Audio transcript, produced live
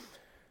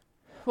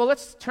Well,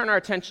 let's turn our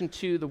attention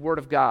to the Word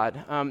of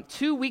God.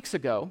 2 weeks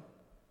ago,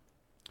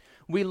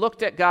 we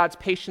looked at God's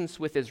patience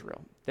with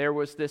Israel. There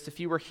was this, if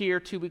you were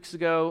here 2 weeks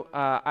ago,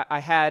 I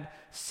had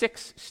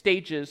 6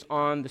 stages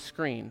on the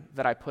screen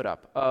that I put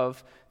up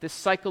of this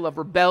cycle of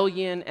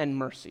rebellion and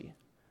mercy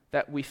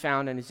that we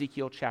found in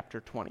Ezekiel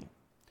chapter 20.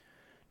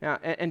 Now,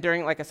 and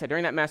during, like I said,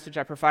 during that message,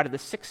 I provided the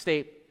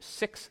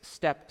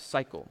six-step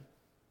cycle.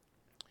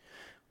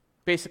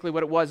 Basically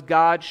what it was,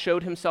 God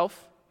showed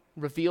himself,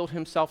 revealed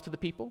himself to the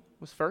people,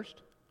 was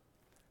first.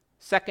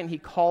 Second, he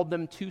called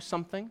them to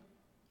something.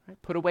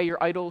 Right? Put away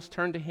your idols,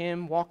 turn to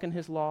him, walk in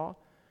his law.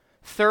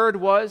 Third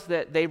was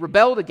that they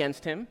rebelled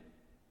against him.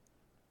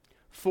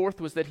 Fourth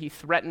was that he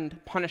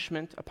threatened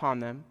punishment upon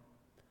them.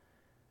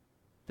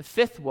 The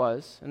fifth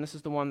was, and this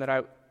is the one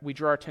that we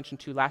drew our attention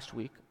to last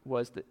week,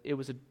 was that it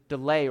was a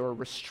delay or a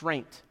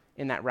restraint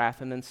in that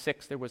wrath. And then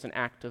sixth, there was an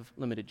act of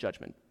limited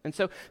judgment. And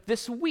so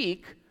this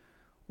week,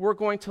 we're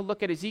going to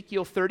look at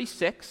Ezekiel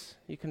 36.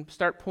 You can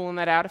start pulling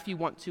that out if you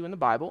want to in the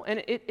Bible.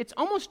 And it's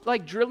almost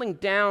like drilling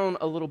down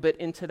a little bit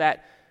into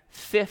that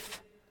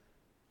fifth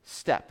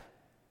step.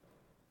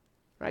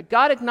 Right?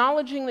 God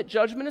acknowledging that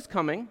judgment is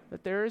coming,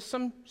 that there is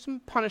some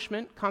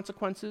punishment,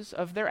 consequences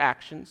of their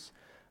actions,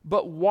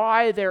 but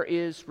why there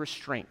is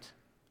restraint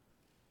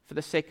for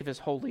the sake of his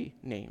holy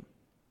name.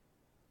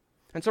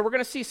 And so we're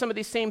going to see some of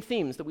these same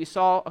themes that we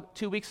saw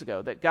 2 weeks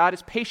ago, that God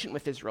is patient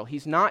with Israel.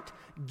 He's not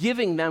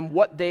giving them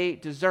what they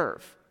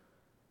deserve,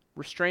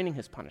 restraining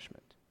his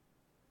punishment.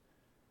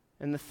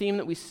 And the theme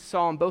that we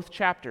saw in both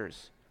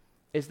chapters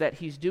is that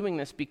he's doing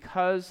this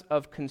because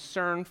of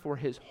concern for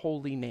his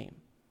holy name.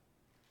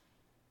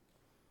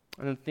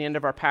 And at the end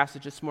of our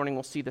passage this morning,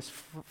 we'll see this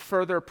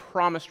further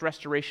promised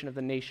restoration of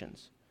the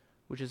nations,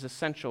 which is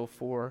essential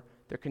for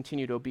their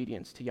continued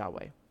obedience to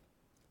Yahweh.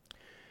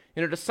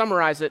 To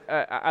summarize it,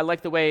 I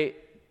like the way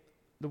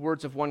the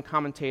words of one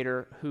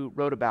commentator who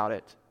wrote about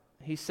it.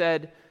 He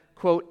said,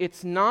 quote,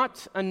 "It's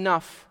not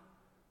enough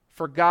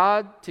for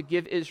God to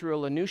give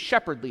Israel a new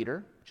shepherd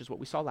leader," which is what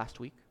we saw last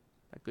week,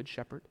 a good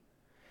shepherd,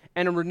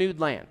 "and a renewed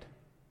land."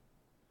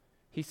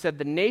 He said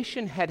the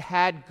nation had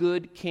had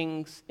good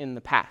kings in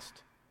the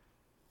past.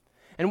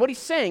 And what he's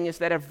saying is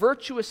that a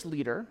virtuous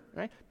leader,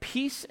 right,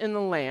 peace in the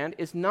land,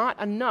 is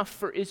not enough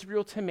for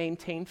Israel to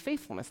maintain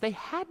faithfulness. They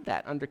had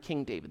that under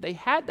King David. They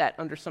had that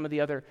under some of the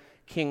other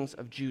kings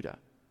of Judah.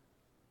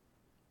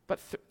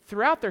 But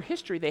throughout their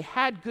history, they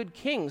had good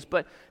kings,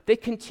 but they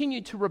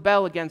continued to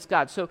rebel against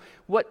God. So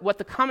what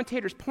the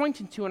commentator's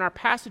pointing to in our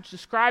passage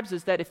describes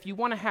is that if you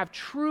want to have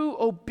true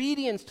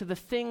obedience to the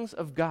things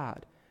of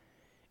God,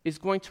 is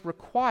going to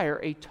require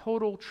a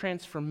total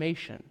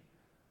transformation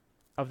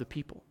of the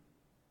people.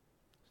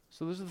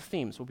 So those are the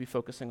themes we'll be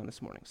focusing on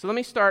this morning. So let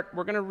me start.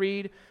 We're going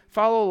to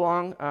follow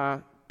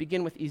along,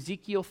 begin with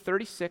Ezekiel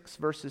 36,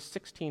 verses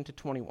 16 to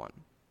 21.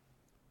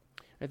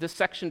 Now, this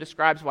section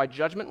describes why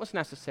judgment was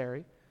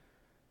necessary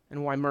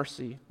and why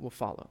mercy will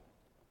follow.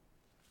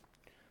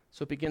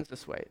 So it begins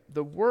this way.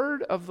 "The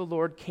word of the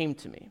Lord came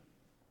to me.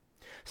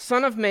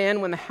 Son of man,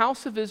 when the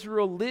house of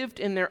Israel lived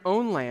in their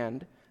own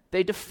land,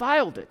 they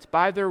defiled it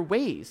by their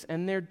ways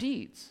and their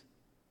deeds.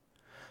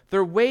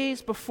 Their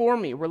ways before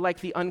me were like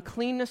the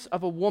uncleanness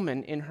of a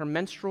woman in her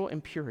menstrual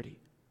impurity.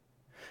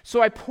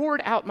 So I poured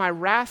out my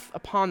wrath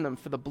upon them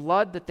for the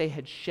blood that they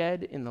had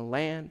shed in the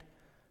land,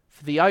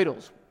 for the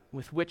idols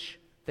with which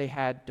they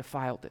had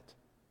defiled it.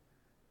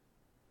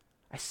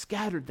 I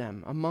scattered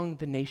them among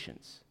the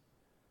nations,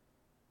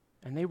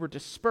 and they were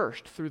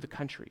dispersed through the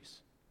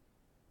countries.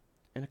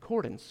 In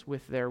accordance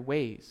with their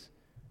ways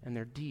and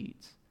their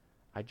deeds,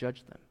 I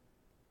judged them.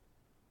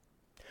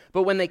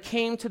 But when they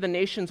came to the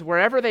nations,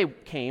 wherever they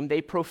came, they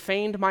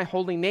profaned my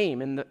holy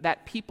name, and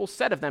that people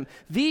said of them,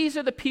 'These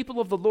are the people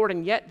of the Lord,'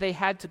 and yet they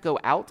had to go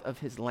out of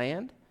his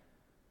land.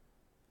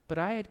 But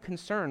I had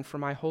concern for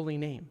my holy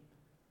name,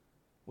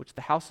 which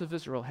the house of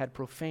Israel had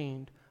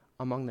profaned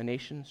among the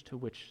nations to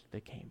which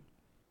they came."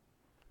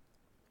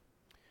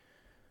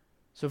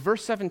 So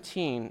verse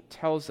 17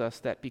 tells us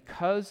that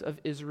because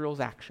of Israel's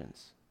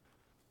actions,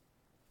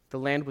 the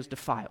land was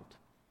defiled,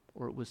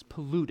 or it was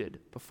polluted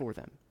before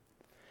them.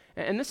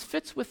 And this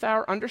fits with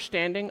our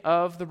understanding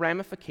of the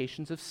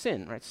ramifications of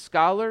sin, right?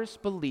 Scholars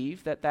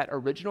believe that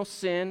original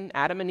sin,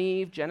 Adam and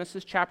Eve,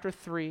 Genesis chapter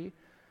 3,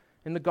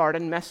 in the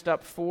garden, messed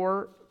up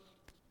 4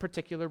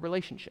 particular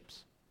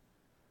relationships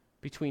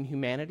between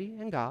humanity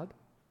and God,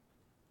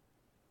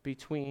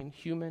 between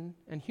human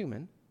and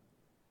human,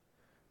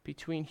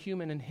 between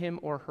human and him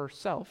or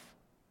herself,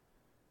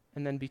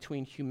 and then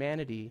between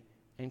humanity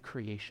and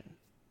creation.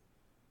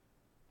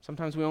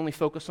 Sometimes we only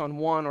focus on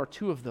 1 or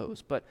 2 of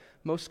those, but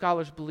most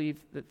scholars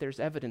believe that there's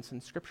evidence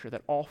in Scripture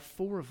that all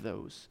 4 of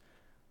those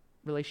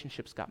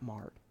relationships got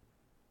marred.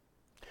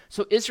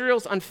 So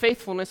Israel's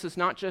unfaithfulness is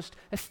not just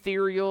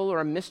ethereal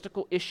or a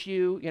mystical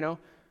issue.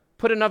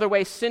 Put another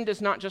way, sin does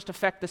not just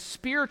affect the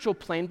spiritual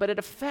plane, but it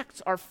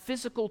affects our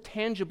physical,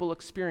 tangible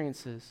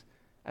experiences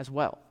as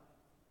well.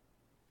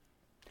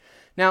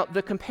 Now,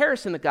 the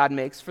comparison that God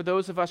makes for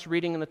those of us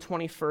reading in the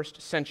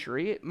 21st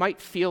century, it might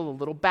feel a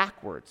little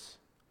backwards.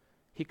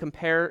 he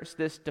compares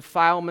this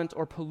defilement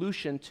or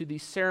pollution to the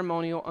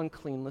ceremonial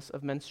uncleanness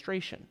of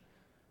menstruation.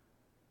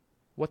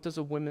 What does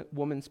a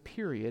woman's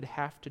period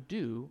have to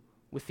do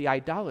with the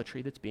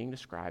idolatry that's being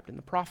described in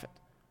the prophet?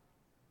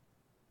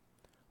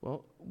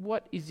 Well,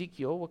 what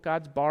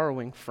God's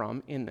borrowing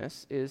from in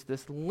this is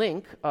this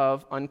link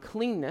of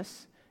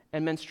uncleanness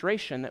and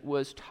menstruation that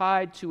was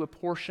tied to a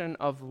portion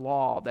of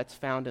law that's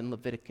found in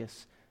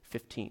Leviticus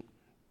 15.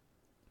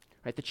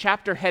 Right, the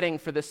chapter heading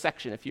for this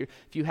section, if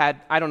you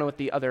had, I don't know what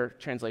the other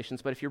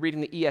translations, but if you're reading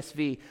the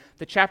ESV,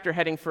 the chapter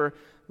heading for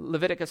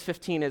Leviticus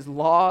 15 is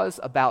Laws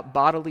About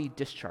Bodily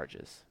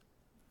Discharges.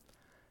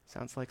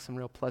 Sounds like some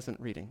real pleasant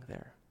reading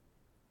there.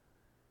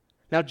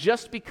 Now,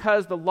 just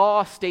because the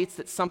law states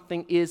that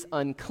something is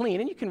unclean,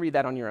 and you can read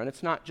that on your own,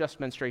 it's not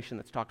just menstruation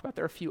that's talked about,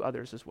 there are a few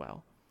others as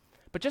well.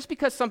 But just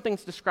because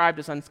something's described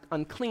as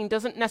unclean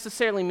doesn't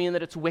necessarily mean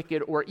that it's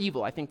wicked or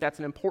evil. I think that's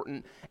an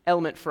important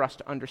element for us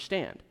to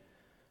understand.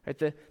 Right,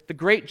 the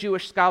great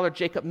Jewish scholar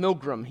Jacob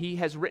Milgrom, he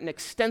has written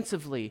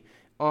extensively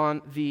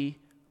on the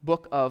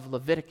book of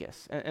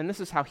Leviticus, and this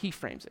is how he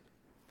frames it.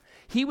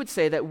 He would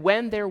say that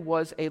when there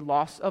was a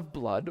loss of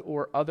blood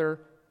or other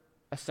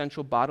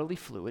essential bodily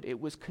fluid, it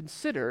was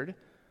considered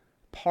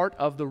part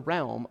of the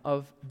realm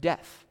of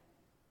death.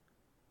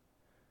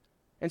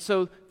 And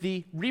so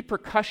the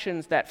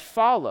repercussions that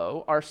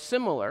follow are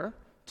similar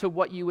to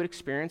what you would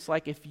experience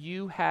like if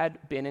you had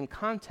been in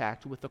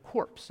contact with a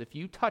corpse. If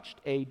you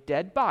touched a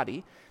dead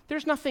body,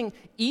 there's nothing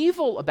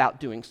evil about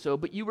doing so,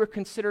 but you were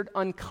considered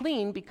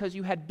unclean because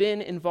you had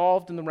been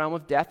involved in the realm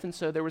of death, and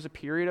so there was a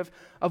period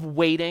of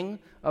waiting,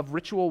 of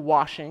ritual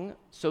washing,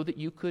 so that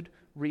you could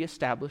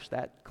reestablish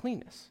that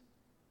cleanness.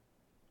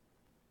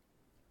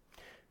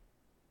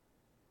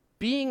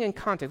 Being in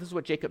contact, this is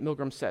what Jacob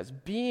Milgrom says,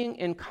 being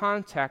in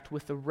contact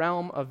with the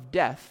realm of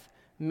death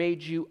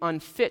made you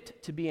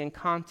unfit to be in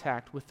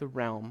contact with the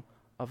realm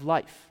of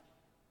life,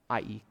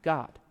 i.e.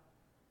 God.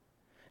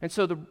 And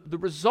so the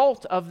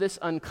result of this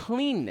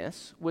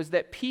uncleanness was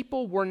that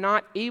people were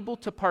not able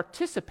to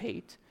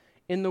participate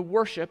in the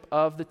worship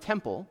of the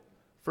temple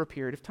for a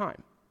period of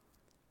time.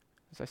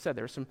 As I said,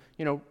 there was some,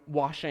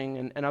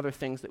 washing and other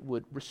things that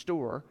would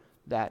restore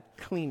that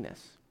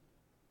cleanness.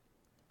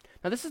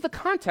 Now, this is the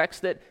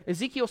context that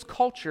Ezekiel's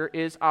culture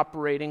is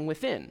operating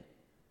within.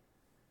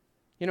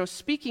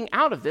 Speaking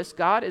out of this,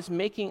 God is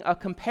making a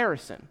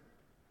comparison.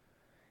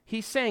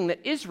 He's saying that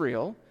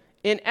Israel,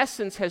 in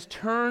essence, has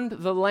turned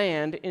the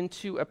land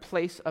into a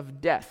place of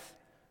death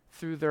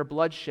through their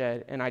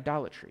bloodshed and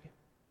idolatry.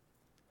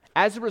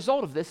 As a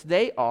result of this,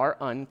 they are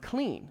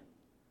unclean.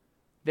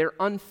 They're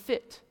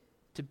unfit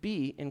to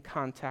be in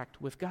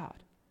contact with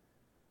God.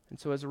 And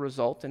so as a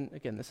result, and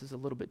again, this is a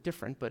little bit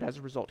different, but as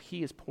a result,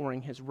 he is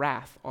pouring his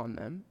wrath on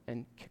them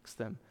and kicks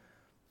them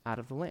out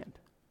of the land.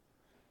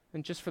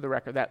 And just for the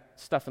record, that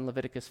stuff in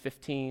Leviticus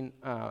 15,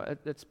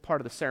 that's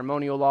part of the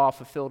ceremonial law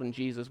fulfilled in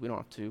Jesus. We don't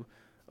have to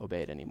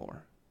obey it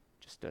anymore.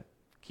 Just to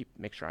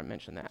make sure I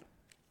mention that.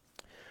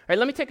 All right,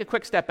 let me take a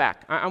quick step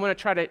back. I want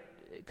to try to,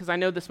 because I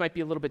know this might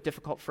be a little bit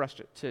difficult for us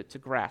to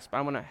grasp.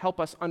 I want to help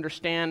us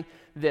understand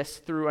this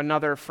through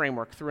another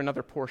framework, through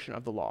another portion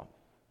of the law.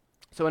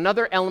 So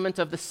another element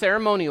of the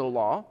ceremonial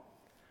law,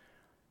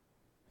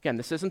 again,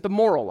 this isn't the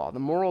moral law. The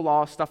moral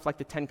law is stuff like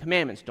the Ten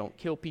Commandments. Don't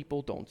kill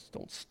people, don't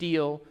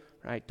steal,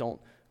 right? Don't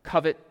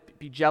covet,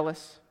 be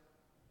jealous.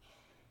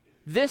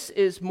 This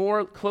is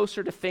more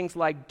closer to things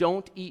like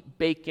don't eat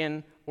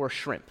bacon or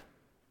shrimp,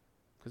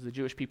 because the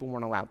Jewish people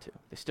weren't allowed to.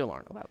 They still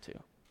aren't allowed to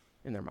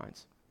in their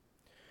minds.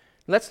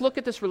 Let's look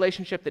at this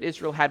relationship that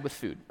Israel had with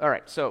food. All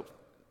right, so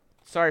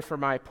sorry for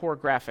my poor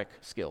graphic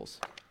skills.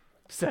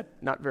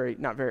 Not very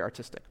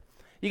artistic.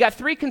 You got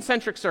 3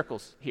 concentric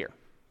circles here,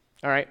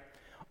 all right?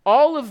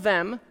 All of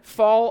them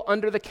fall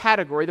under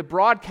the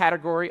broad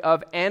category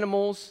of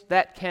animals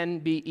that can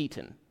be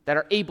eaten, that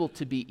are able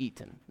to be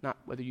eaten, not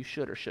whether you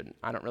should or shouldn't.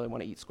 I don't really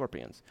want to eat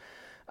scorpions.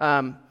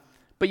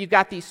 But you've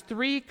got these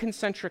 3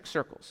 concentric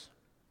circles.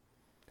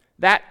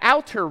 That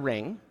outer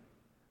ring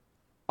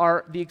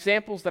are the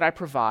examples that I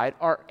provide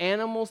are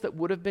animals that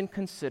would have been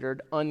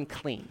considered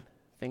unclean.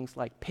 Things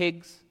like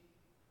pigs,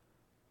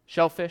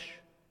 shellfish,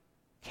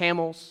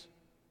 camels,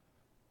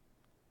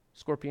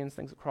 scorpions,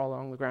 things that crawl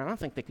along the ground. I don't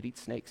think they could eat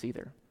snakes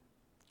either.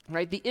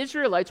 Right? The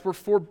Israelites were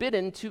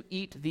forbidden to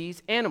eat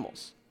these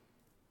animals.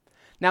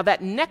 Now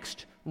that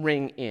next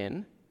ring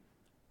in,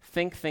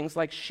 think things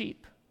like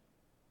sheep,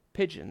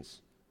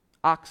 pigeons,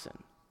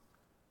 oxen.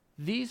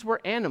 These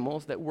were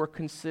animals that were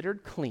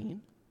considered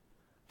clean,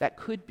 that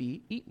could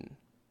be eaten.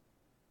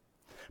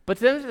 But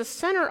then at the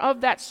center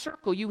of that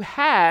circle, you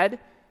had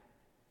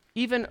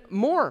even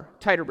more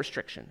tighter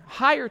restriction,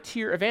 higher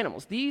tier of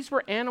animals. These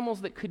were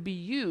animals that could be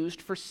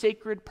used for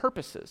sacred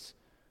purposes.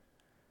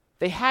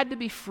 They had to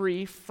be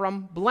free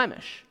from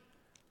blemish.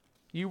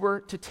 You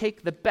were to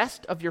take the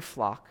best of your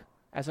flock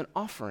as an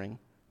offering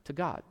to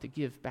God, to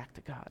give back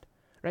to God.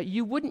 Right?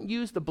 You wouldn't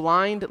use the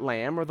blind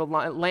lamb or the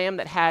lamb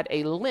that had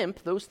a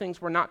limp. Those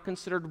things were not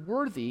considered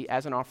worthy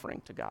as an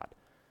offering to God.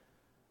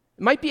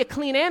 It might be a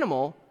clean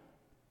animal,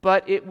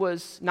 but it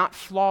was not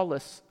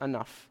flawless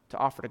enough to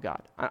offer to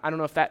God. I don't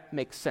know if that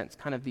makes sense,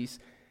 kind of these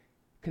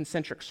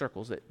concentric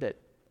circles that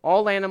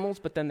all animals,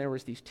 but then there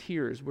was these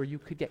tiers where you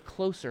could get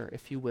closer,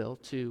 if you will,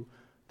 to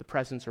the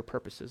presence or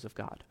purposes of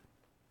God.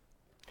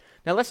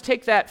 Now let's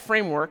take that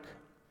framework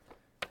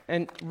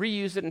and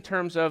reuse it in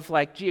terms of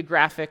like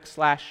geographic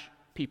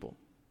 / people.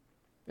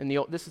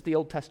 This is the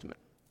Old Testament,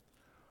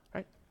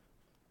 right?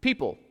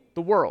 People,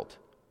 the world.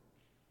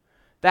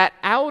 That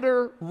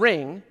outer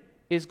ring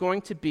is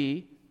going to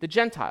be the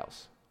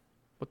Gentiles,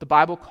 what the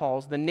Bible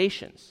calls the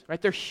nations,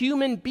 right? They're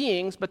human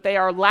beings, but they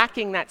are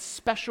lacking that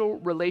special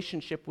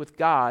relationship with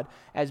God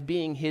as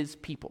being his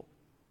people.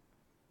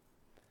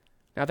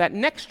 Now that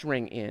next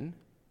ring in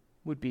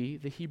would be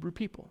the Hebrew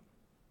people,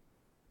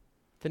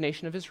 the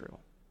nation of Israel.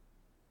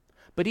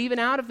 But even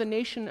out of the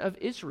nation of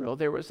Israel,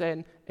 there was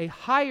a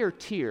higher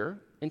tier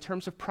in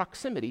terms of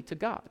proximity to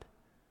God.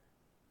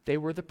 They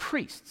were the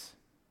priests.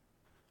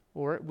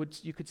 Or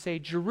you could say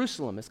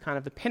Jerusalem is kind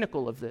of the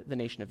pinnacle of the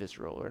nation of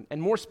Israel.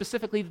 And more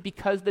specifically,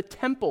 because the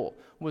temple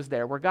was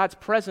there, where God's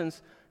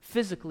presence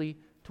physically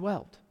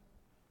dwelled.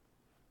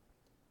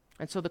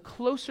 And so the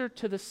closer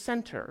to the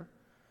center,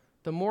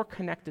 the more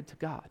connected to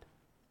God,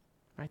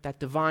 right? That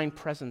divine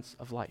presence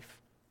of life.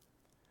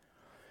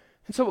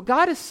 And so what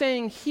God is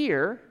saying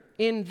here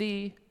in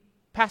the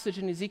passage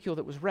in Ezekiel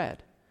that was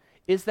read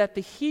is that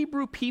the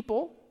Hebrew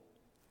people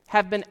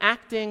have been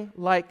acting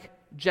like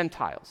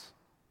Gentiles.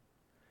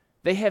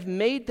 They have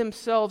made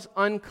themselves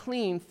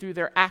unclean through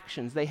their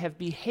actions. They have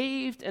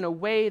behaved in a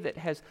way that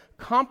has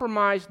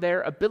compromised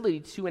their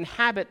ability to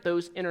inhabit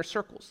those inner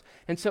circles.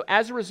 And so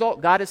as a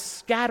result, God is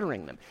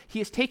scattering them.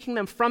 He is taking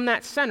them from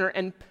that center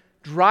and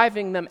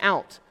driving them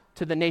out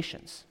to the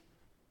nations.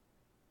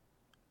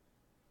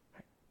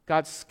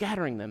 God's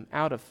scattering them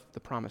out of the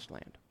promised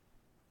land.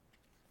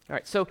 All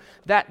right, so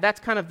that's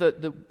kind of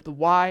the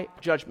why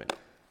judgment.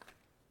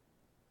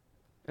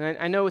 And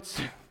I know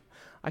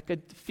I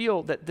could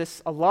feel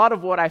that a lot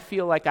of what I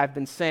feel like I've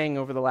been saying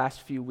over the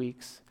last few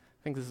weeks,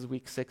 I think this is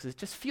week 6, it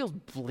just feels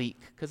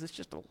bleak because it's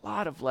just a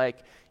lot of like,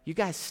 you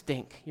guys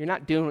stink. You're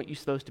not doing what you're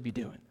supposed to be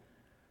doing.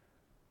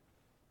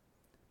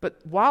 But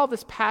while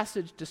this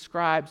passage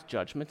describes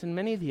judgment and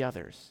many of the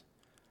others,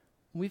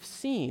 we've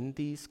seen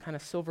these kind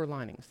of silver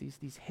linings,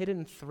 these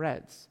hidden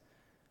threads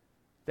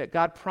that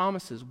God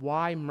promises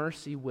why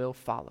mercy will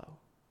follow.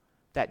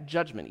 That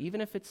judgment,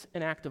 even if it's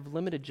an act of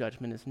limited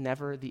judgment, is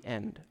never the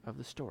end of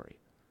the story.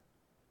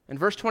 And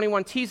verse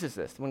 21 teases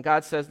this when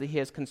God says that he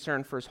has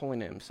concern for his holy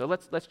name. So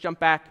let's jump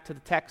back to the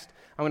text.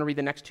 I'm going to read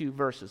the next 2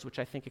 verses, which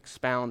I think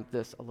expound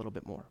this a little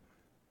bit more.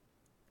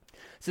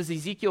 It says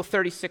Ezekiel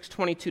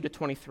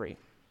 36:22-23.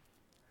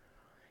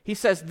 He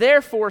says,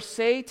 "Therefore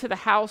say to the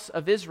house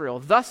of Israel,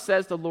 thus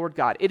says the Lord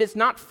God, it is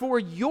not for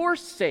your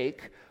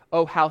sake,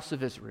 O house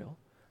of Israel,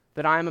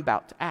 that I am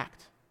about to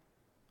act,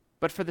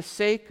 but for the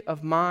sake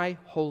of my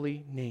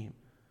holy name,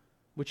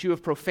 which you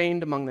have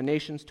profaned among the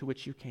nations to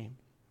which you came.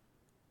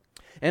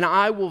 And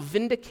I will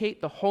vindicate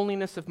the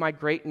holiness of my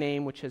great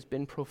name, which has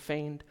been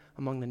profaned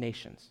among the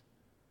nations,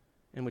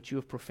 and which you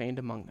have profaned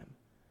among them.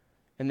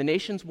 And the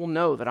nations will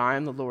know that I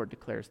am the Lord,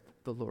 declares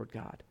the Lord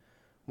God,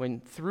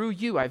 when through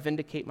you I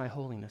vindicate my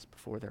holiness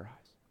before their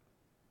eyes."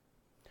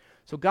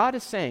 So God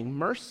is saying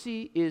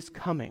mercy is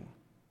coming,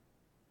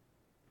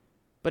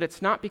 but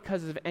it's not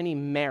because of any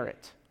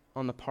merit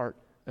on the part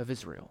of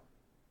Israel,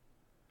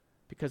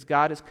 because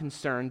God is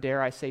concerned,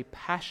 dare I say,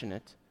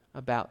 passionate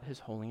about his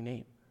holy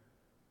name.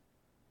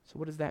 So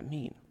what does that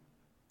mean?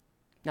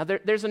 Now,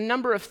 there's a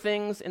number of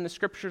things in the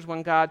scriptures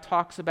when God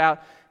talks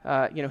about,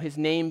 his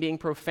name being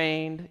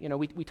profaned.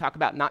 We talk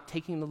about not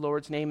taking the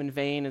Lord's name in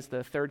vain as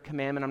the 3rd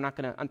commandment. I'm not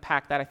going to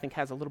unpack that. I think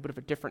has a little bit of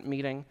a different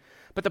meaning.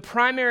 But the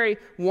primary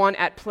one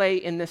at play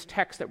in this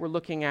text that we're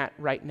looking at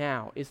right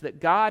now is that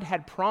God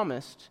had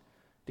promised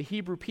the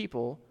Hebrew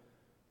people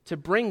to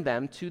bring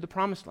them to the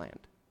promised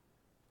land,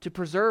 to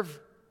preserve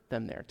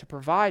them there, to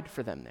provide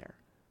for them there.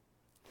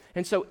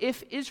 And so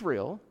if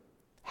Israel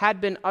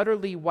had been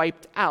utterly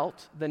wiped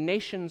out, the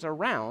nations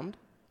around,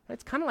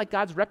 it's kind of like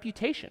God's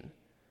reputation.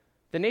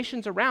 The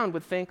nations around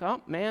would think,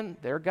 oh man,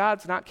 their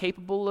God's not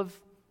capable of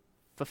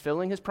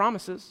fulfilling his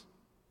promises.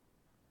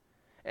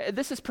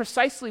 This is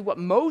precisely what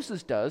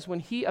Moses does when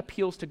he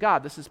appeals to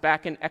God. This is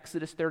back in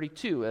Exodus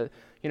 32.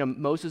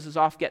 Moses is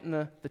off getting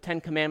the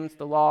 10 Commandments,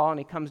 the law, and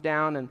he comes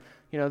down and,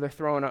 they're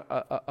throwing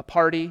a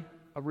party,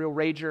 a real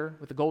rager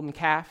with a golden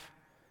calf.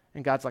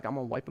 And God's like, I'm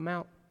going to wipe them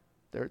out.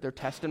 They're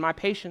testing my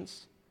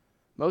patience.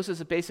 Moses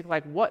is basically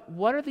like,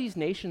 what are these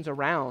nations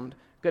around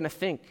going to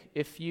think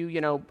if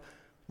you,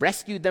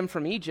 rescued them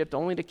from Egypt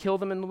only to kill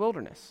them in the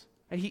wilderness?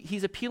 And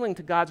he's appealing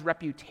to God's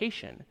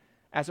reputation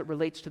as it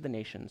relates to the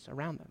nations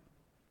around them.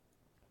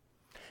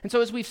 And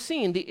so as we've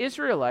seen, the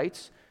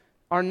Israelites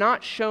are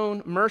not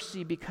shown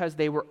mercy because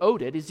they were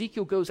owed it.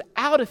 Ezekiel goes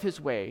out of his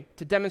way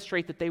to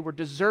demonstrate that they were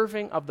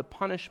deserving of the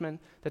punishment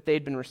that they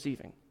had been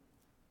receiving.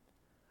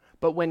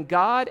 But when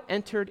God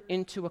entered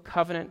into a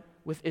covenant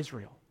with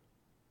Israel,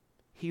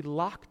 he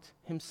locked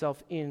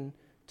himself in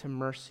to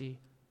mercy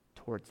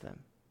towards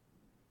them.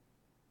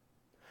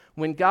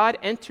 When God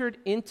entered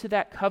into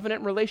that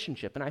covenant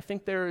relationship, and I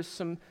think there is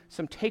some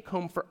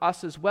take-home for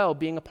us as well,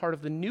 being a part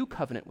of the new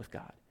covenant with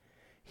God,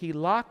 he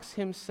locks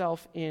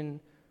himself in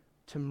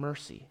to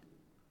mercy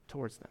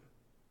towards them.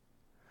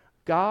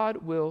 God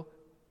will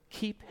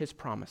keep his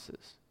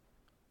promises.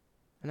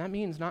 And that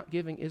means not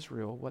giving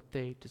Israel what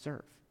they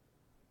deserve.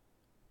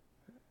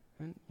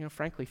 And,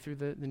 frankly, through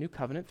the new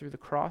covenant, through the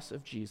cross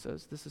of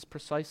Jesus, this is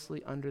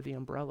precisely under the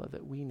umbrella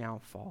that we now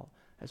fall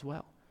as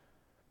well.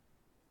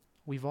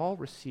 We've all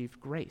received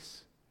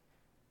grace,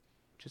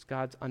 which is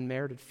God's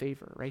unmerited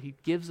favor, right? He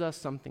gives us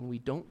something we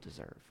don't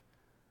deserve.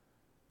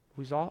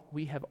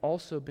 We have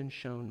also been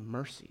shown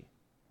mercy,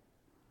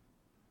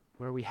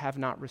 where we have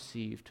not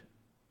received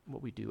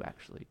what we do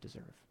actually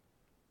deserve.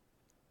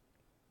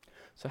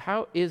 So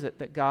how is it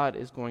that God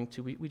is going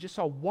to, we just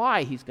saw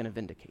why he's going to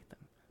vindicate them,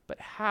 but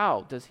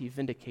how does he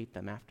vindicate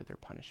them after their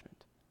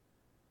punishment?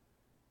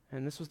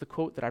 And this was the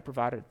quote that I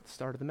provided at the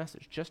start of the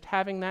message. Just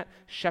having that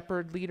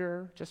shepherd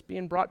leader, just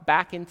being brought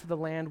back into the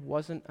land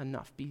wasn't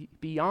enough.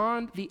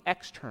 Beyond the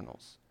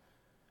externals,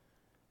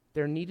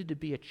 there needed to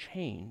be a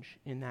change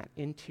in that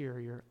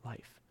interior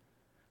life.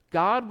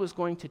 God was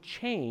going to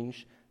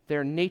change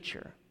their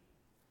nature,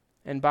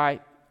 and by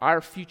our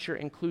future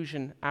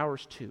inclusion,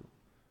 ours too,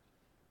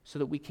 so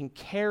that we can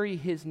carry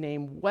his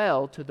name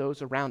well to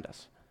those around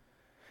us.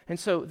 And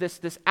so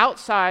this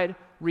outside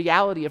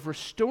reality of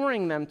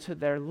restoring them to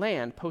their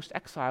land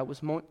post-exile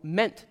was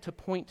meant to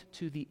point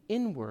to the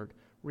inward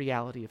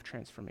reality of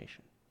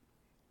transformation.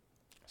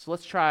 So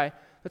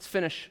let's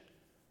finish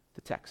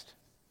the text.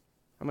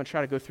 I'm going to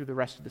try to go through the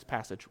rest of this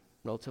passage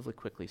relatively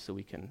quickly so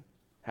we can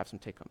have some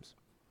take-homes.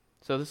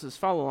 So this is,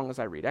 follow along as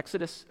I read.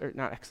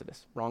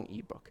 Wrong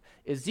e-book.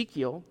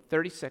 Ezekiel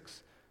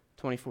 36,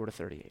 24 to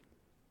 38.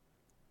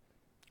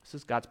 This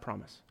is God's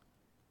promise.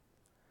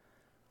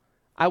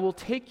 I will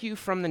take you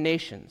from the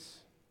nations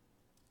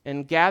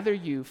and gather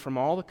you from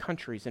all the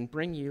countries and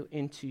bring you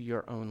into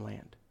your own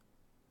land.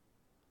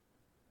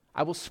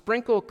 I will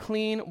sprinkle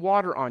clean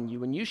water on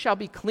you, and you shall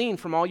be clean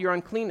from all your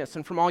uncleanness,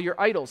 and from all your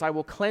idols I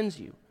will cleanse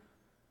you.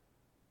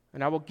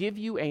 And I will give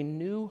you a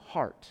new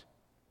heart,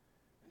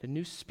 a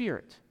new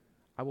spirit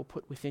I will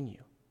put within you.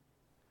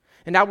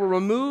 And I will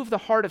remove the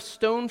heart of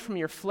stone from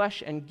your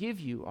flesh and give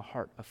you a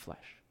heart of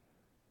flesh.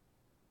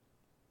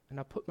 And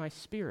I'll put my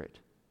spirit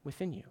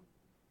within you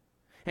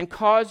and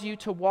cause you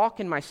to walk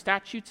in my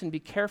statutes and be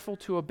careful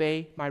to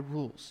obey my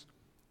rules.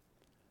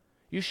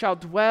 You shall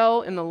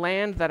dwell in the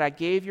land that I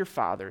gave your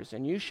fathers,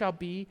 and you shall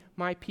be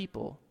my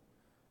people,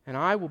 and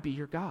I will be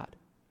your God.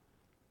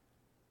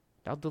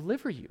 I'll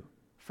deliver you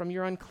from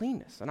your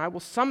uncleanness, and I will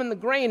summon the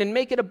grain and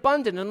make it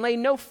abundant and lay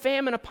no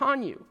famine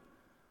upon you.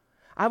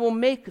 I will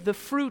make the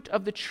fruit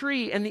of the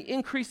tree and the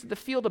increase of the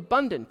field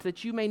abundant,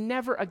 that you may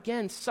never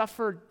again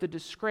suffer the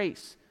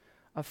disgrace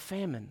of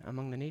famine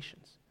among the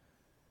nations.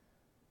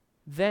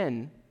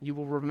 Then you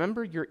will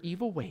remember your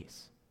evil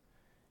ways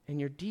and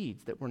your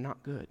deeds that were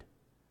not good,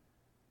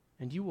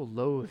 and you will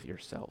loathe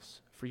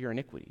yourselves for your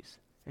iniquities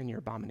and your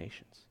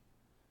abominations.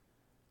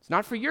 It's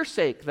not for your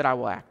sake that I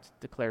will act,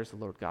 declares the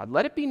Lord God.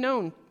 Let it be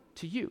known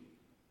to you.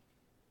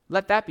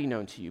 Let that be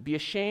known to you. Be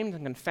ashamed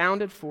and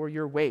confounded for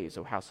your ways,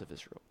 O house of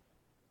Israel.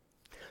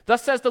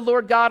 Thus says the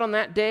Lord God, on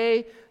that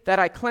day that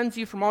I cleanse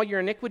you from all your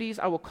iniquities,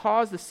 I will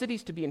cause the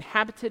cities to be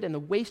inhabited, and the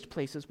waste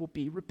places will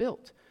be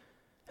rebuilt.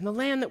 And the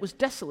land that was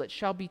desolate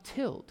shall be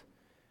tilled,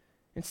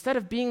 instead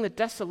of being the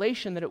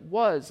desolation that it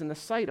was in the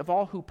sight of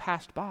all who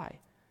passed by.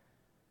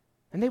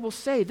 And they will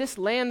say, this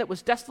land that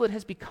was desolate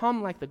has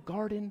become like the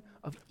Garden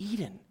of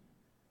Eden.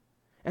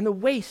 And the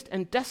waste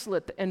and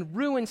desolate and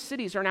ruined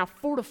cities are now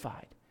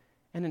fortified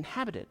and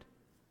inhabited.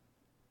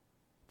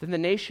 Then the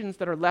nations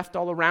that are left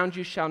all around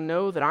you shall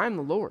know that I am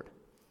the Lord.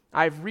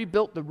 I have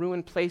rebuilt the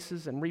ruined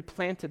places and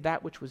replanted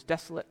that which was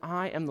desolate.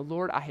 I am the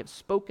Lord. I have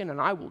spoken,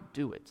 and I will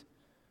do it.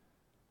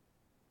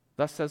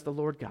 Thus says the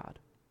Lord God,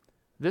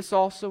 this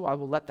also I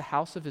will let the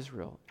house of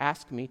Israel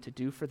ask me to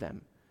do for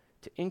them,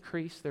 to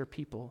increase their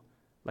people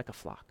like a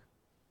flock.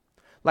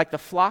 Like the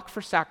flock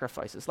for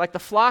sacrifices, like the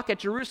flock at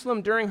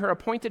Jerusalem during her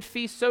appointed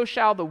feast, so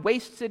shall the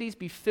waste cities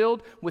be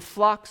filled with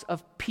flocks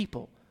of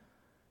people.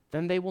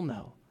 Then they will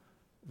know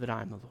that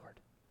I am the Lord.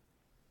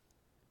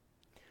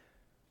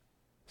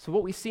 So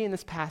what we see in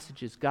this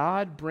passage is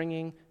God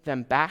bringing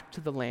them back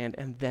to the land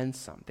and then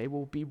some. They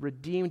will be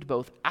redeemed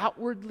both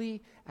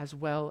outwardly as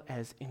well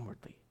as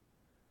inwardly.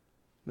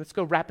 Let's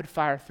go rapid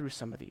fire through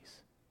some of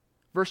these.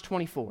 Verse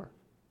 24,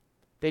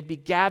 they'd be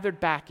gathered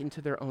back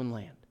into their own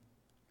land.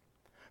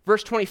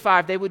 Verse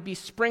 25, they would be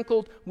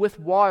sprinkled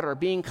with water,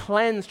 being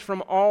cleansed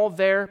from all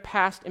their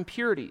past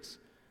impurities.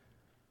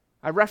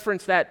 I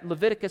referenced that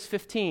Leviticus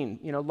 15,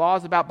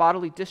 laws about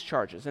bodily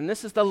discharges. And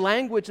this is the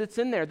language that's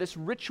in there, this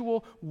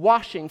ritual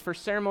washing for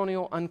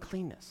ceremonial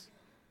uncleanness.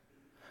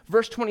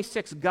 Verse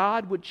 26,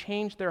 God would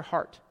change their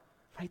heart,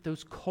 right?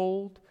 Those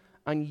cold,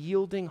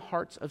 unyielding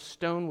hearts of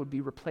stone would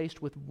be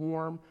replaced with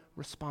warm,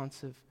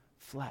 responsive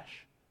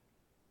flesh.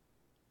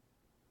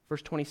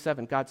 Verse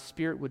 27, God's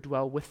Spirit would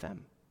dwell with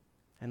them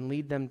and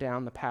lead them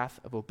down the path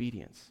of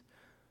obedience.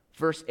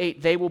 Verse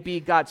 8, they will be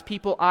God's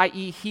people,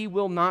 i.e., he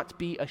will not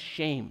be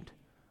ashamed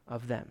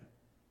of them.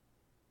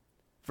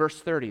 Verse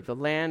 30, the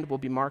land will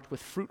be marked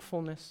with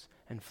fruitfulness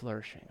and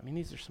flourishing. I mean,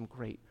 these are some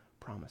great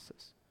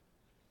promises.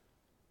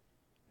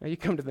 Now you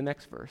come to the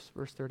next verse,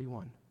 verse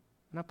 31.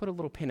 And I'll put a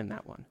little pin in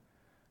that one,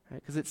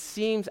 because it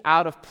seems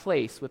out of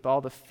place with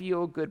all the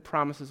feel-good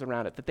promises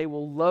around it, that they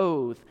will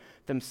loathe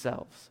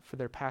themselves for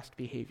their past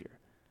behavior.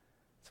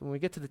 So when we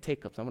get to the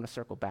take-ups, I'm going to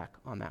circle back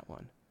on that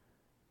one.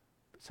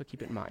 So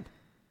keep it in mind.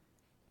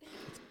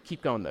 Let's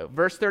keep going, though.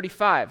 Verse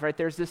 35, right,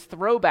 there's this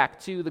throwback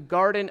to the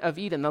Garden of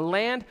Eden. The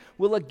land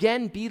will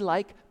again be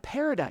like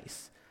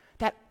paradise,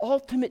 that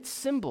ultimate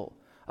symbol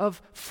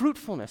of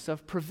fruitfulness,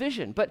 of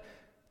provision. But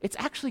it's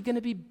actually going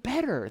to be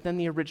better than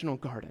the original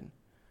garden.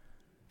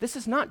 This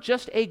is not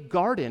just a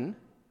garden,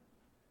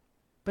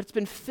 but it's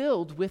been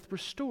filled with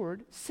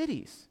restored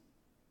cities.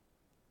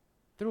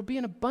 There will be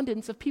an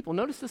abundance of people.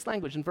 Notice this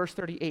language in verse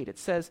 38. It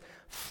says,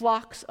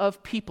 flocks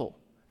of people.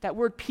 That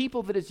word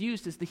people that is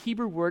used is the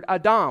Hebrew word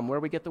Adam,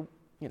 where we get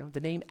the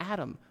name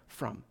Adam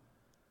from.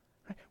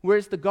 Right?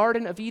 Whereas the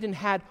Garden of Eden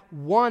had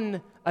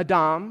one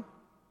Adam,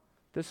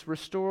 this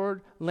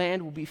restored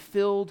land will be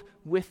filled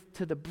with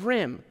to the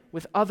brim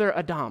with other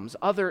Adams,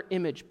 other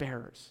image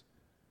bearers.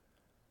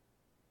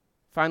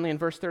 Finally, in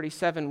verse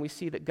 37, we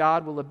see that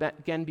God will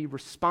again be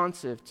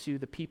responsive to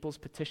the people's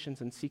petitions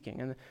and seeking.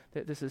 And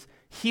this is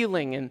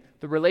healing in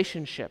the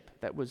relationship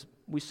that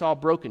we saw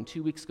broken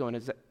 2 weeks ago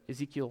in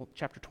Ezekiel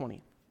chapter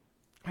 20.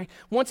 Right?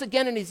 Once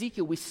again in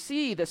Ezekiel, we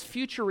see this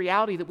future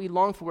reality that we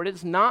long for. It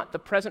is not the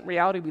present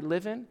reality we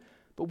live in,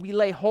 but we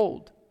lay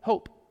hope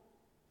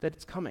that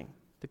it's coming,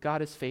 that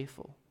God is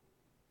faithful.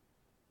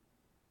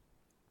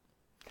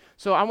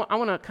 So I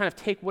want to kind of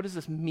take, what does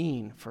this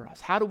mean for us?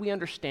 How do we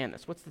understand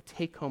this? What's the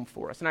take home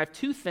for us? And I have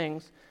two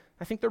things,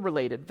 I think they're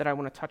related, that I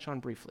want to touch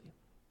on briefly.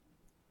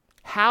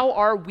 How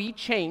are we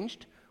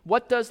changed?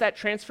 What does that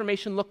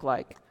transformation look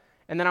like?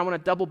 And then I want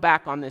to double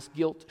back on this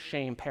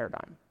guilt-shame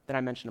paradigm that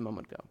I mentioned a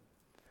moment ago.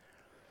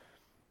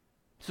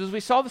 So as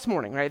we saw this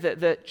morning, right,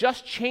 that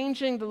just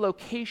changing the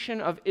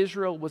location of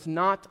Israel was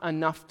not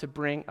enough to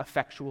bring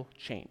effectual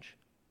change.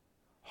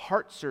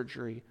 Heart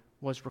surgery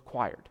was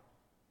required.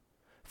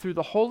 Through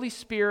the Holy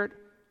Spirit,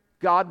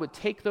 God would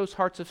take those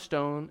hearts of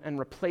stone and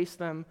replace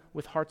them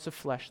with hearts of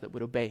flesh that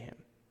would obey him.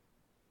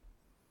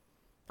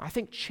 I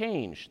think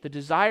change, the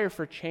desire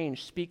for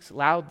change, speaks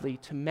loudly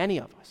to many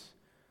of us.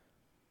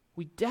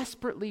 We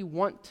desperately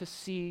want to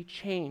see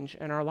change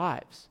in our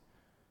lives.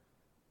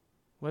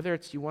 Whether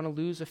it's you want to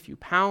lose a few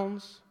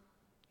pounds,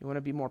 you want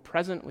to be more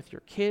present with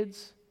your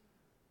kids,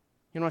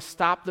 you want to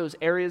stop those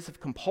areas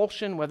of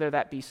compulsion, whether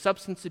that be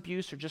substance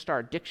abuse or just our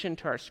addiction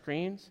to our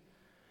screens.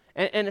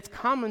 And it's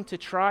common to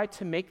try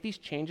to make these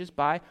changes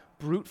by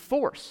brute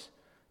force,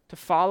 to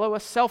follow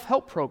a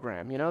self-help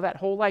program, that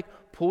whole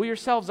pull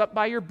yourselves up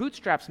by your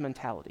bootstraps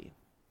mentality.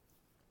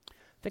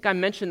 I think I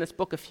mentioned this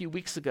book a few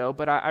weeks ago,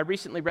 but I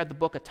recently read the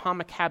book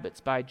Atomic Habits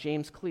by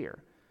James Clear.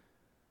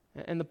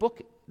 And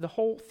the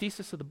whole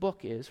thesis of the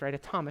book is, right,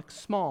 atomic,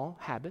 small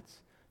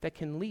habits that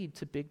can lead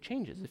to big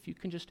changes. If you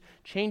can just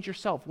change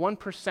yourself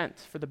 1%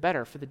 for the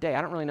better for the day,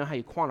 I don't really know how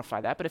you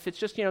quantify that, but if it's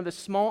just, this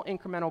small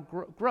incremental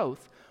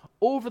growth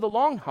over the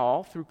long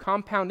haul through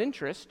compound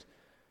interest,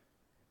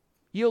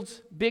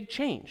 yields big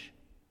change.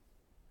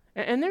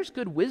 And there's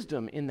good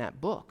wisdom in that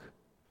book.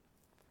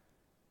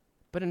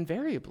 But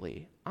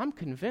invariably, I'm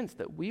convinced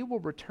that we will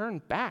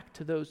return back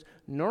to those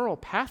neural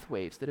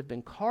pathways that have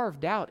been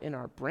carved out in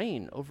our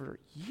brain over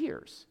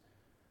years.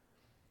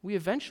 We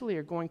eventually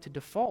are going to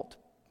default,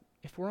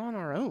 if we're on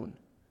our own,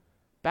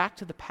 back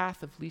to the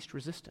path of least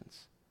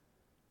resistance.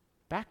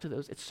 Back to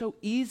those. It's so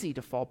easy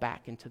to fall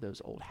back into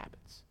those old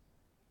habits.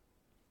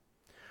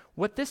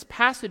 What this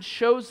passage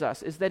shows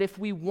us is that if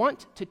we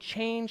want to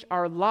change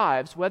our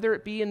lives, whether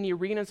it be in the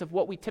arenas of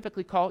what we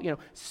typically call,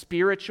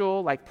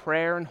 spiritual, like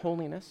prayer and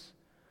holiness,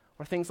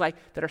 or things like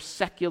that are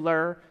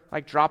secular,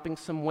 like dropping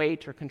some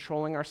weight or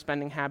controlling our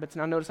spending habits.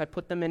 Now notice I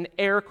put them in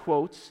air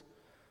quotes,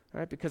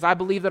 right, because I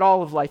believe that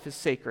all of life is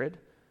sacred.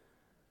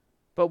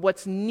 But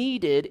what's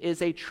needed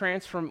is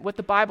what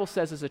the Bible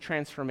says is a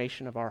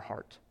transformation of our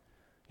heart.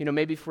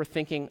 Maybe if we're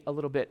thinking a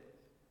little bit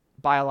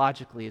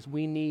biologically, is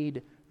we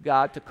need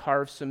God to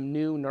carve some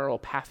new neural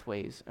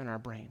pathways in our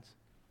brains,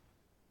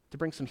 to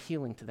bring some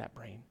healing to that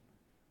brain.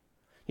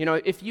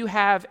 If you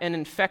have an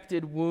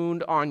infected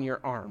wound on your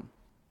arm,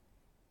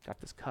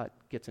 got this cut,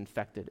 gets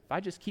infected, if I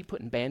just keep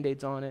putting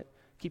Band-Aids on it,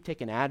 keep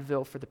taking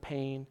Advil for the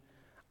pain,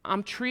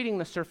 I'm treating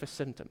the surface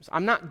symptoms.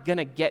 I'm not going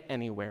to get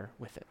anywhere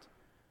with it.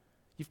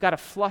 You've got to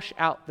flush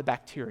out the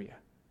bacteria.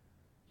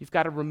 You've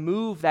got to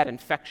remove that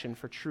infection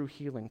for true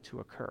healing to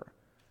occur.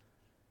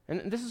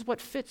 And this is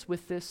what fits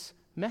with this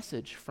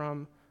message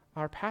from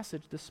our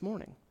passage this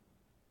morning.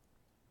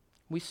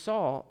 We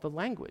saw the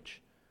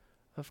language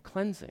of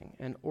cleansing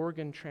and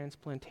organ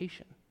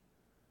transplantation.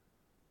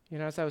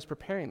 As I was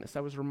preparing this,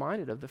 I was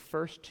reminded of the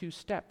first two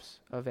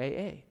steps of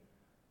AA.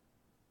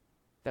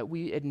 That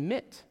we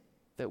admit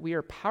that we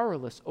are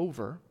powerless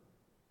over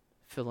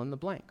fill in the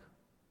blank,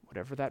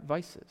 whatever that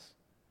vice is.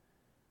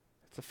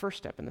 That's the first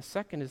step. And the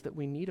second is that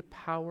we need a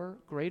power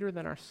greater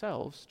than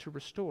ourselves to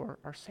restore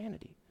our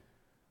sanity.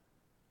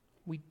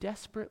 We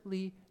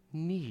desperately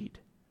need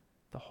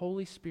the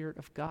Holy Spirit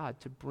of God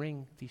to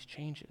bring these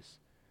changes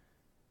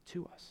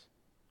to us.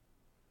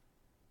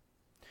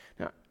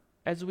 Now,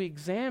 as we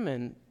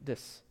examine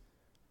this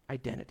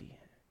identity,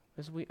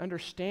 as we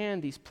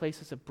understand these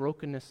places of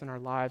brokenness in our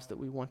lives that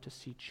we want to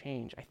see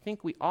change, I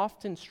think we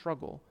often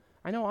struggle,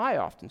 I know I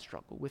often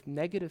struggle, with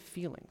negative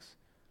feelings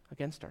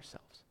against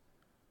ourselves.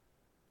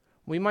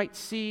 We might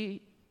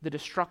see the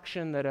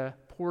destruction that a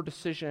poor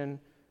decision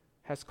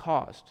has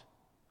caused.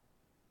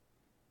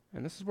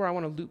 And this is where I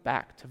want to loop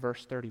back to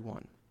verse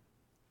 31.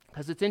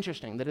 Because it's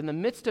interesting that in the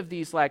midst of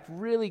these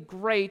really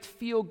great,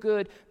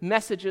 feel-good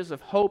messages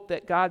of hope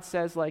that God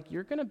says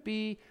you're going to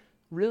be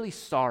really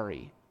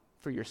sorry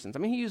for your sins. I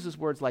mean, he uses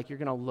words like you're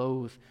going to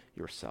loathe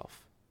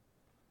yourself.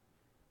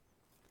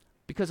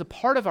 Because a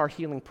part of our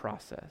healing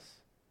process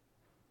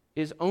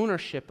is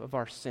ownership of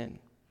our sin.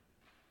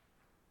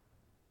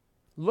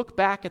 Look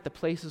back at the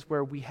places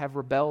where we have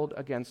rebelled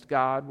against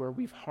God, where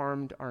we've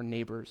harmed our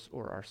neighbors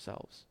or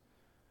ourselves.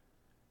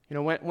 You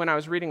know, when I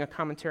was reading a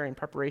commentary in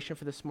preparation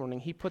for this morning,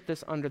 he put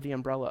this under the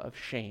umbrella of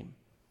shame,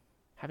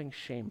 having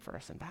shame for our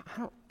sin. But I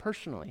don't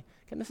personally,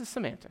 again, this is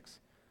semantics,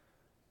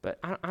 but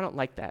I don't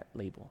like that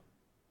label.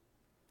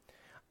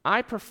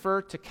 I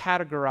prefer to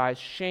categorize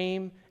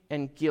shame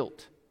and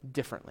guilt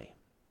differently.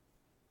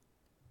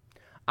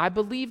 I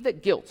believe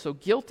that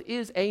guilt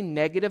is a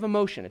negative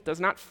emotion. It does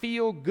not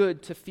feel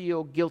good to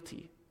feel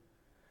guilty.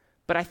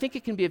 But I think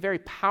it can be a very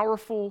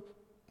powerful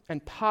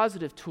and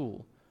positive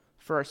tool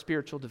for our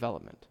spiritual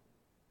development.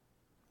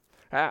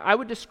 I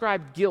would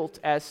describe guilt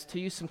as, to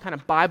use some kind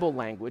of Bible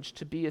language,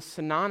 to be as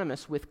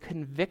synonymous with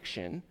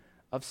conviction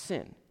of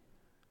sin,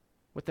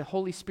 what the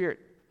Holy Spirit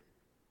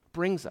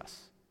brings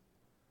us.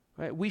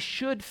 Right? We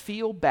should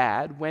feel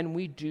bad when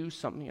we do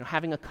something,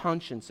 having a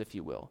conscience, if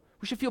you will.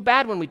 We should feel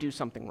bad when we do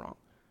something wrong.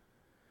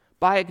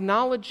 By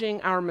acknowledging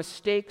our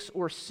mistakes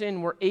or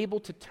sin, we're able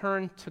to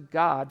turn to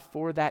God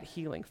for that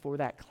healing, for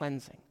that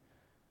cleansing.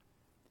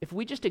 If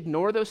we just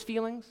ignore those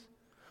feelings,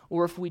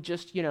 or if we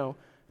just,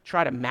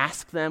 try to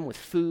mask them with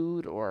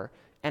food or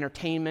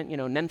entertainment,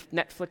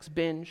 Netflix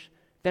binge,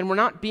 then we're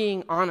not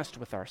being honest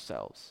with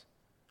ourselves.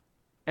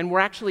 And we're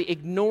actually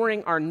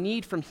ignoring our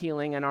need from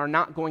healing and are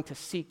not going to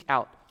seek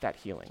out that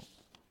healing.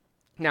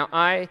 Now,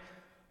 I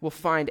will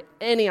find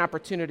any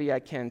opportunity I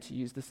can to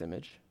use this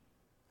image.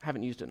 I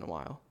haven't used it in a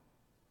while.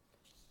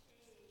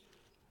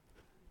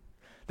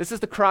 This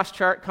is the cross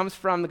chart, comes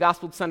from the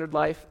Gospel-Centered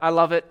Life. I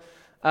love it,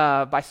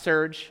 by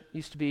Serge,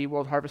 used to be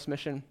World Harvest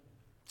Mission.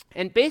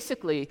 And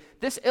basically,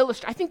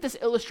 I think this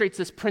illustrates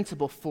this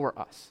principle for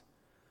us.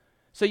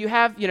 So you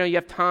have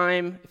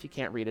time. If you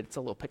can't read it, it's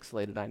a little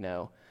pixelated, I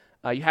know.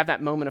 You have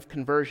that moment of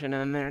conversion,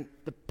 and then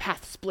the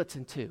path splits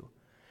in two.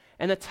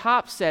 And the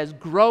top says,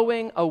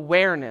 growing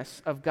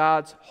awareness of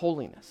God's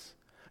holiness.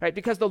 Right?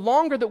 Because the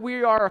longer that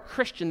we are a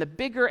Christian, the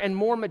bigger and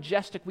more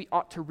majestic we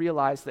ought to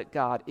realize that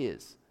God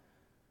is.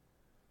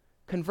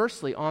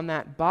 Conversely, on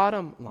that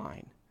bottom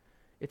line,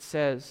 it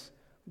says,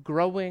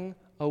 growing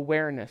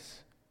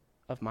awareness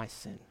of my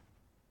sin.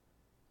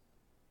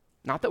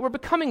 Not that we're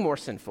becoming more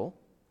sinful,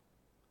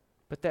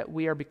 but that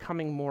we are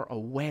becoming more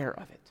aware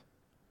of it.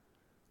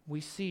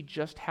 We see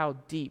just how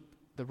deep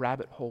the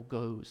rabbit hole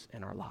goes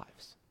in our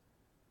lives.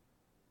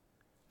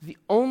 The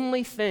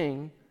only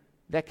thing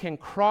that can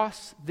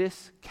cross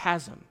this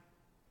chasm,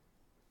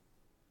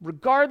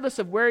 regardless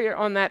of where you're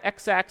on that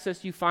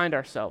x-axis you find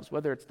ourselves,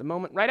 whether it's the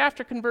moment right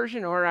after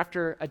conversion or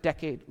after a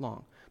decade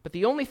long, but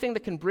the only thing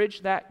that can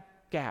bridge that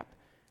gap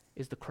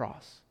is the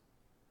cross.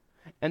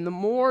 And the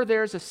more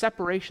there's a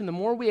separation, the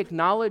more we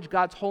acknowledge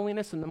God's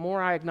holiness and the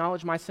more I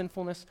acknowledge my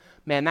sinfulness,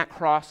 man, that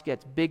cross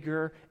gets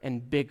bigger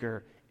and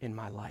bigger in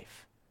my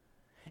life.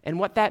 And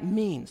what that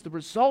means, the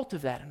result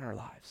of that in our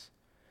lives,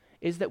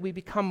 is that we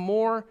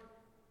come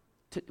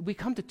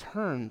to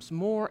terms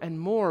more and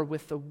more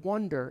with the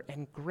wonder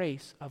and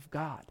grace of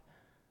God.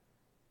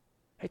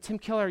 Hey, Tim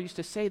Keller used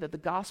to say that the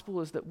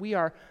gospel is that we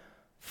are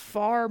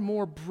far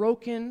more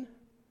broken,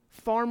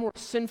 far more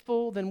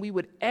sinful than we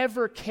would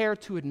ever care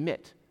to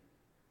admit,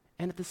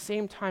 and at the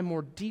same time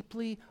more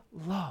deeply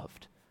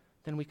loved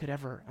than we could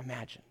ever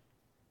imagine.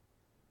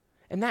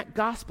 And that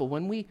gospel,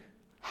 when we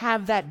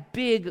have that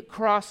big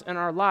cross in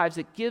our lives,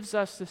 it gives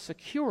us the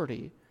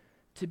security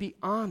to be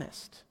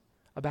honest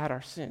about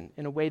our sin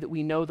in a way that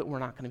we know that we're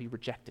not going to be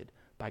rejected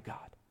by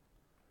God.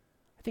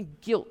 I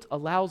think guilt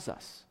allows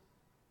us,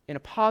 in a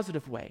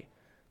positive way,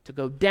 to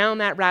go down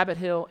that rabbit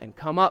hill and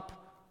come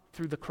up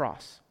through the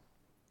cross.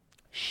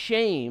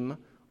 Shame,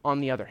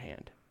 on the other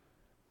hand,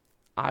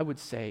 I would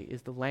say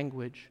is the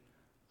language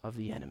of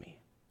the enemy.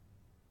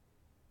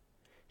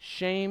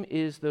 Shame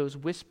is those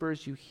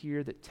whispers you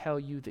hear that tell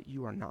you that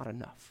you are not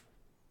enough,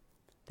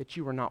 that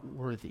you are not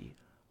worthy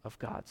of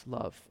God's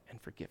love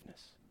and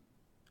forgiveness.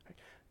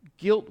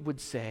 Guilt would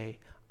say,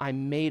 I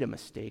made a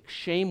mistake.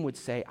 Shame would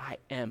say, I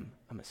am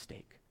a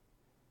mistake.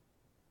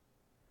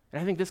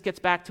 And I think this gets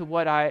back to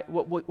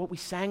what we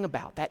sang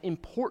about, that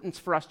importance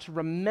for us to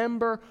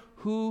remember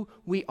who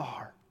we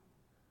are.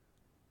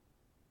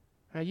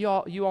 Now,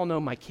 you all know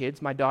my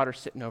kids. My daughter's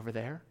sitting over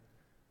there.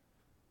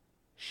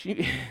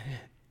 She's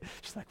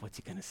like, what's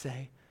he going to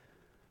say?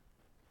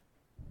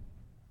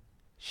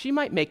 She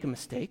might make a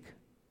mistake,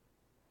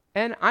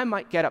 and I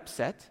might get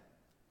upset.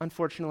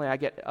 Unfortunately, I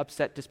get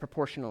upset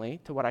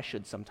disproportionately to what I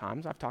should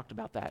sometimes. I've talked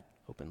about that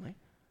openly.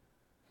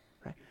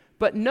 Right?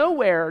 But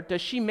nowhere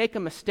does she make a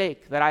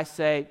mistake that I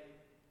say,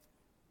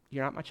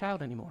 you're not my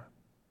child anymore.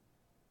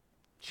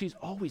 She's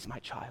always my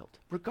child,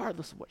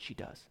 regardless of what she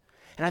does.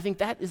 And I think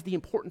that is the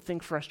important thing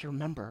for us to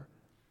remember,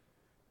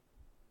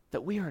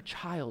 that we are a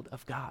child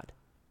of God,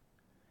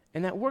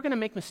 and that we're going to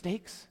make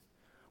mistakes.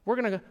 We're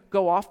going to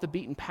go off the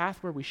beaten path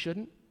where we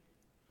shouldn't.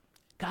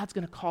 God's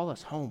going to call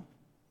us home.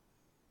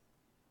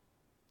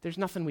 There's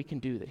nothing we can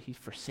do that he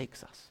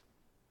forsakes us.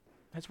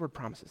 His word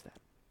promises that.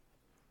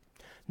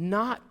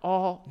 Not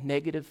all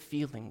negative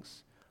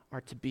feelings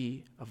are to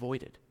be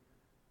avoided.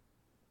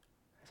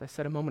 As I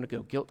said a moment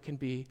ago, guilt can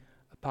be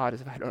a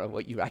positive.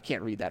 I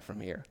can't read that from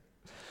here.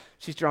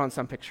 She's drawing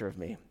some picture of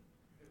me.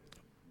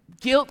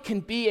 Guilt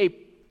can be a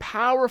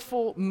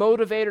powerful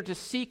motivator to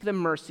seek the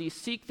mercy,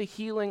 seek the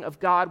healing of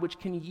God, which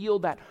can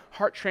yield that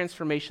heart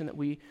transformation that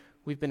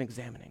we've been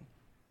examining.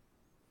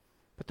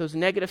 But those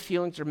negative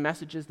feelings are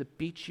messages that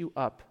beat you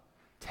up,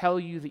 tell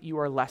you that you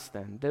are less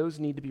than. Those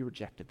need to be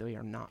rejected. They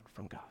are not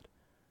from God.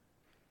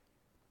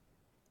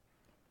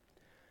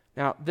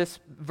 Now, this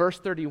verse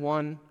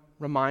 31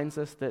 reminds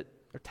us that,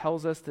 or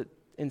tells us that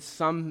in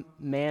some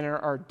manner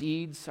our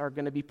deeds are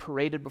going to be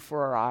paraded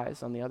before our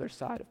eyes on the other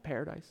side of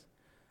paradise.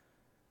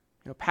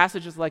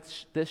 Passages like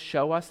this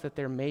show us that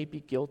there may be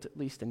guilt, at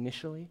least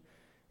initially,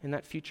 in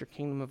that future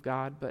kingdom of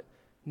God, but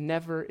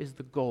never is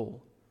the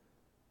goal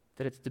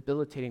that it's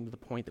debilitating to the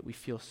point that we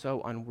feel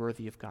so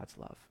unworthy of God's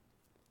love.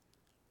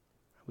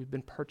 We've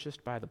been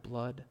purchased by the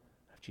blood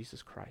of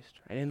Jesus Christ.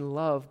 And in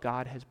love,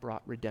 God has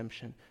brought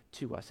redemption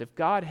to us. If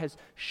God has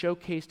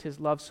showcased his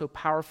love so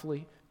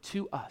powerfully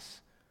to us,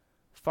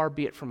 far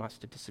be it from us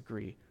to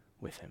disagree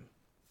with him.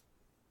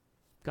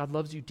 God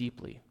loves you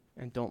deeply,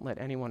 and don't let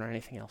anyone or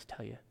anything else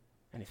tell you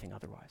anything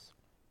otherwise.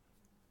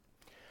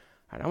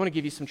 All right, I want to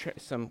give you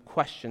some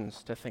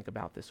questions to think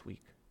about this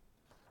week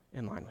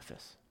in line with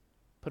this.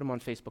 Put them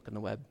on Facebook and the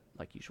web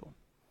like usual.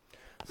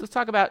 So let's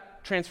talk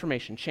about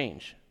transformation,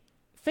 change.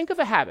 Think of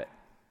a habit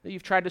that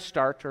you've tried to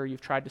start or you've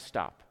tried to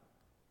stop.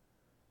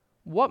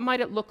 What might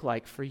it look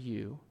like for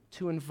you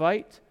to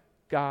invite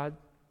God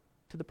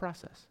to the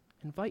process?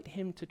 Invite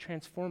him to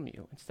transform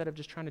you instead of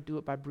just trying to do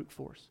it by brute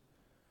force.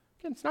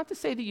 Again, it's not to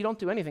say that you don't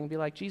do anything and be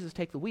like, Jesus,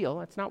 take the wheel.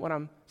 That's not what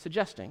I'm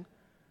suggesting.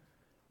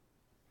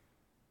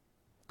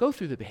 Go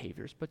through the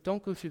behaviors, but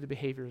don't go through the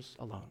behaviors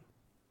alone.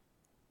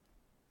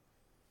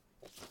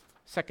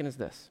 Second is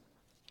this.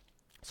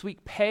 So we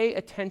pay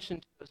attention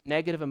to those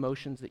negative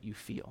emotions that you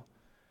feel.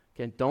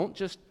 Again, don't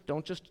just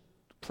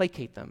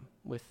placate them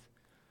with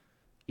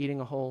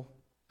eating a whole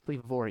sleeve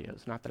of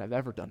Oreos. Not that I've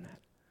ever done that.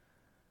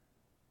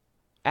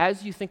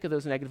 As you think of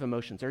those negative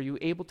emotions, are you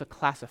able to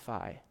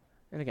classify,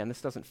 and again,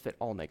 this doesn't fit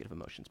all negative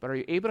emotions, but are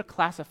you able to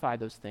classify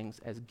those things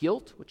as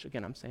guilt, which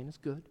again I'm saying is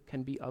good,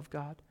 can be of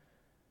God,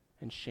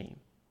 and shame?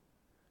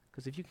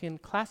 Because if you can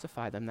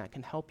classify them, that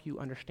can help you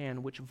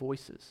understand which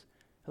voices.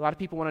 A lot of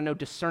people want to know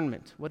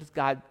discernment. What is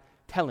God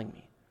telling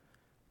me?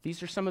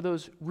 These are some of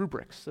those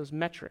rubrics, those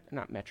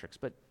not metrics,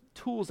 but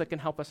tools that can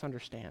help us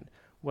understand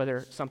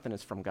whether something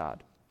is from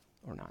God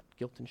or not,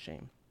 guilt and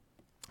shame.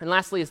 And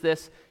lastly is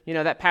this,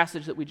 that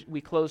passage that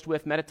we closed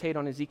with, meditate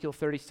on Ezekiel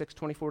 36,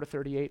 24 to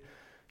 38.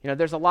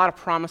 There's a lot of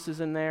promises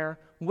in there.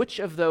 Which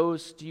of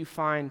those do you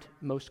find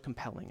most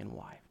compelling and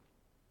why?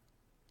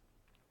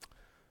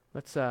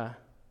 Let's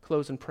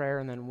close in prayer,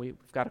 and then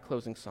we've got a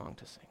closing song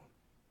to sing.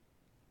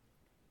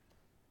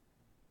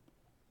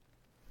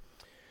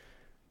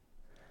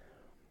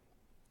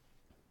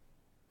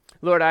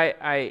 Lord,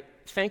 I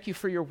thank you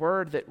for your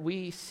word that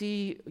we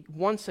see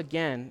once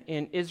again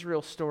in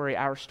Israel's story,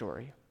 our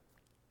story.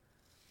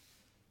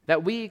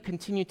 That we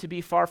continue to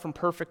be far from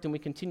perfect and we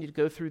continue to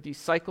go through these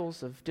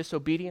cycles of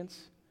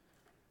disobedience.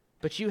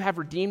 But you have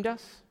redeemed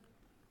us.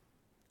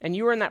 And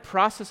you are in that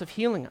process of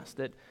healing us.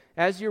 That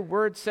as your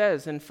word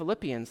says in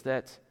Philippians,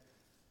 that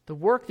the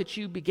work that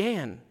you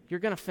began, you're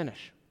going to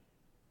finish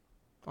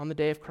on the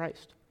day of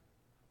Christ.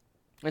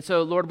 And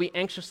so, Lord, we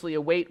anxiously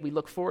await, we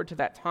look forward to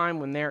that time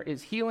when there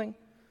is healing,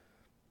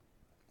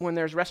 when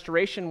there's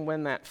restoration,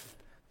 when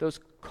those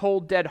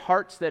cold, dead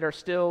hearts that are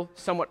still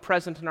somewhat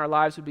present in our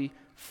lives would be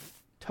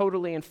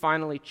totally and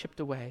finally chipped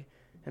away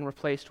and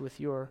replaced with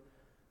your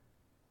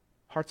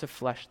hearts of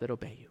flesh that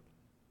obey you.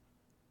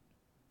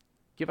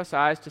 Give us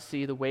eyes to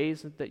see the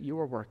ways that you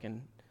are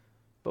working,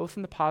 both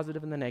in the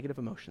positive and the negative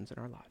emotions in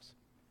our lives.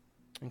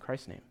 In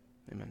Christ's name,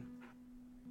 amen.